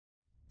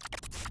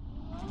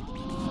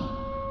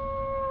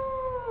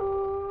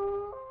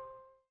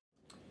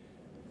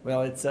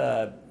Well, it's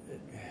as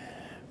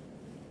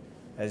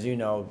you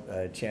know,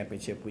 a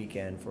championship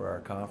weekend for our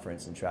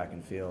conference in track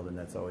and field, and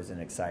that's always an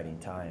exciting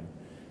time.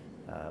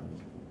 Um,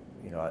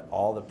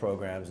 all the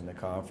programs in the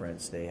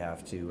conference, they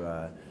have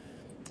to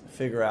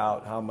figure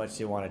out how much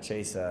they want to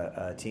chase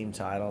a team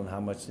title and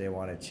how much they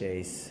want to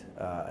chase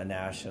a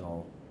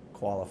national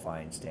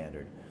qualifying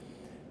standard.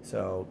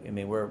 So, I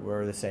mean,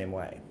 we're the same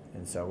way,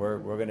 and so we're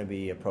going to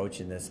be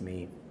approaching this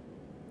meet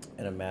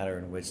in a manner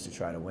in which to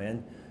try to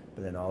win,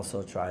 but then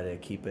also try to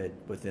keep it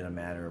within a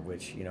manner in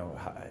which,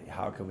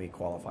 how can we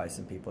qualify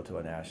some people to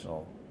a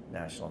national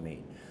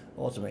meet.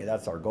 Ultimately,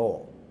 that's our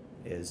goal,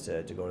 is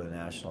to go to the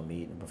national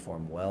meet and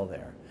perform well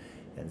there.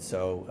 And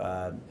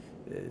so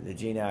the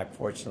GNAC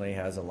fortunately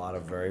has a lot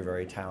of very,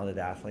 very talented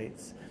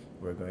athletes.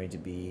 We're going to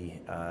be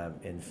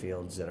in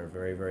fields that are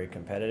very, very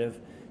competitive,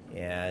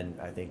 and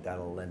I think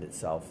that'll lend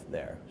itself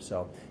there.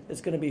 So it's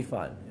going to be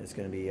fun. It's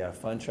going to be a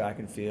fun track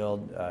and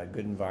field,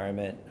 good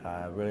environment.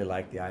 Really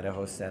like the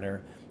Idaho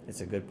Center.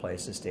 It's a good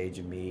place to stage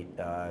a meet.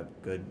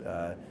 Good,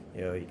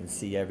 you can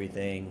see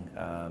everything.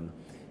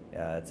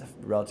 It's a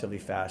relatively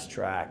fast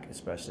track,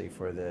 especially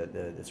for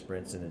the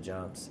sprints and the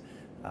jumps.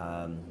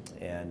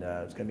 And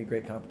it's going to be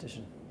great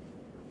competition.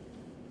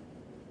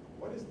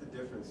 What is the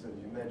difference? And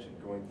you mentioned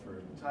going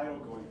for the title,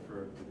 going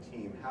for the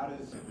team.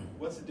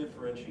 What's the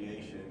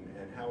differentiation,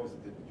 and how is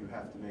it that you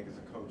have to make as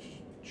a coach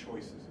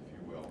choices, if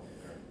you will?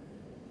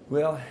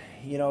 Well,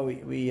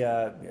 we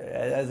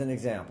as an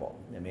example,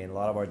 I mean, a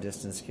lot of our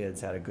distance kids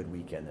had a good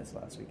weekend this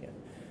last weekend.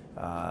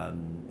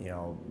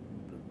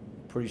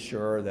 Pretty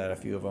sure that a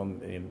few of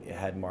them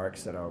had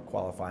marks that will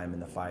qualify them in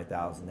the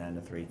 5,000 and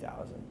the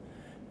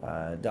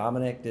 3,000.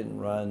 Dominic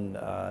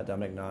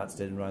Knotts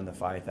didn't run the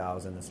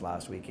 5,000 this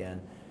last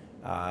weekend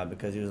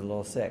because he was a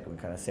little sick. We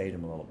kind of saved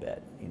him a little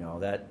bit.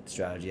 That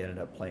strategy ended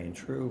up playing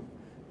true,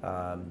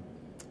 and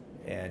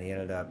he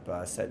ended up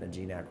setting a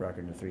GNAC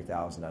record in the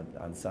 3,000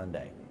 on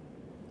Sunday.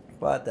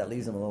 But that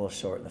leaves him a little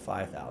short in the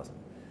 5,000.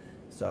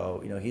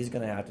 So he's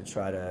going to have to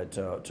try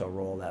to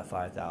roll that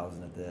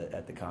 5,000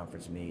 at the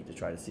conference meet to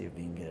try to see if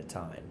he can get a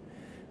time.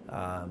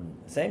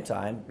 Same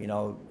time,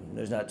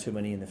 there's not too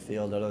many in the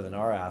field other than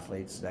our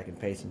athletes that can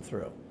pace him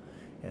through,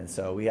 and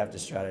so we have to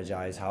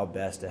strategize how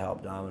best to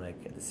help Dominic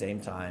at the same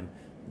time,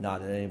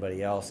 not let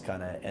anybody else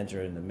kind of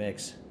enter in the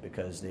mix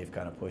because they've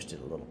kind of pushed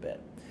it a little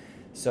bit.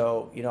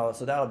 So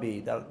so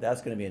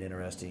that's going to be an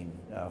interesting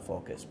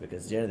focus,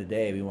 because at the end of the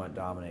day, we want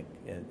Dominic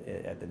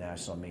at the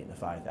national meet in the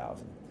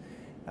 5,000.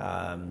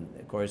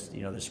 Of course,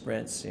 the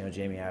sprints,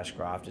 Jamie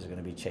Ashcroft is going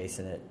to be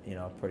chasing it,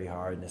 pretty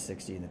hard in the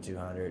 60 and the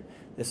 200.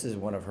 This is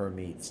one of her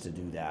meets to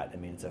do that. I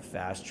mean, it's a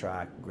fast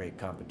track, great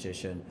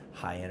competition,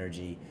 high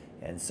energy,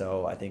 and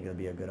so I think it'll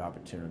be a good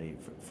opportunity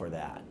for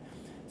that.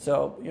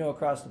 So,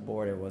 across the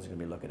board, everyone's going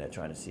to be looking at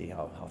trying to see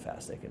how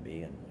fast they can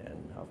be and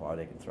how far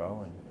they can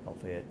throw, and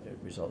hopefully it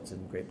results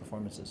in great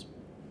performances.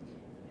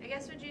 I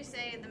guess, would you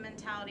say the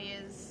mentality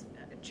is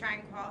try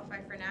and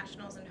qualify for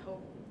nationals and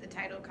hope the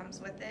title comes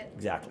with it?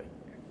 Exactly.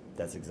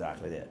 That's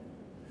exactly it.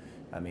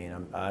 I mean,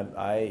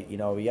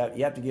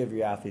 you have to give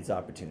your athletes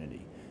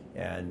opportunity,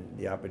 and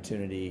the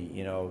opportunity,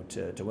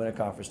 to win a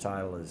conference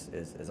title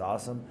is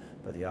awesome,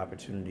 but the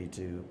opportunity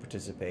to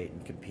participate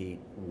and compete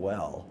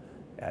well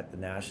at the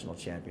national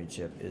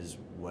championship is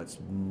what's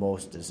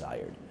most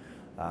desired.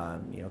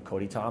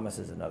 Cody Thomas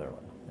is another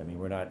one. I mean,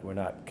 we're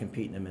not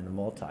competing him in the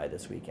multi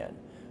this weekend.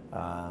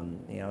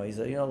 He's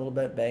a little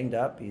bit banged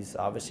up. He's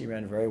obviously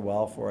ran very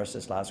well for us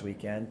this last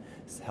weekend.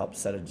 He's helped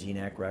set a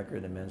GNAC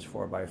record, the men's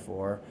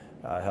 4x4.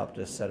 Helped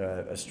us set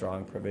a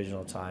strong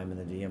provisional time in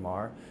the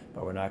DMR.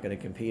 But we're not going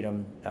to compete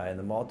him in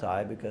the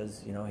multi because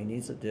he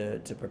needs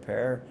to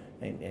prepare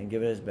and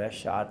give it his best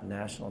shot at the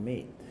national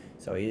meet.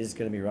 So he's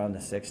going to be running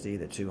the 60,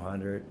 the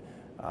 200,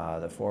 the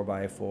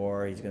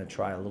 4x4. He's going to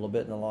try a little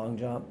bit in the long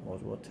jump.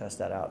 We'll test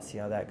that out, see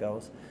how that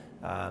goes.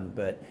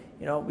 But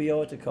we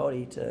owe it to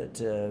Cody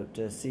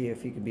to see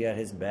if he can be at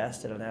his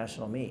best at a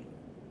national meet.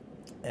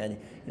 And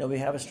we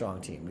have a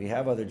strong team. We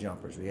have other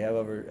jumpers. We have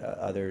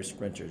other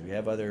sprinters. We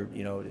have other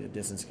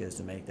distance kids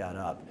to make that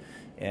up.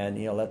 And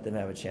let them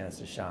have a chance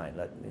to shine.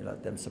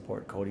 Let them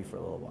support Cody for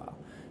a little while.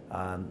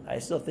 I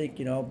still think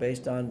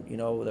based on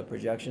the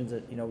projections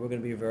that we're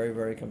going to be very,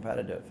 very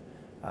competitive.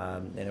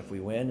 And if we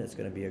win, it's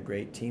going to be a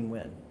great team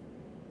win.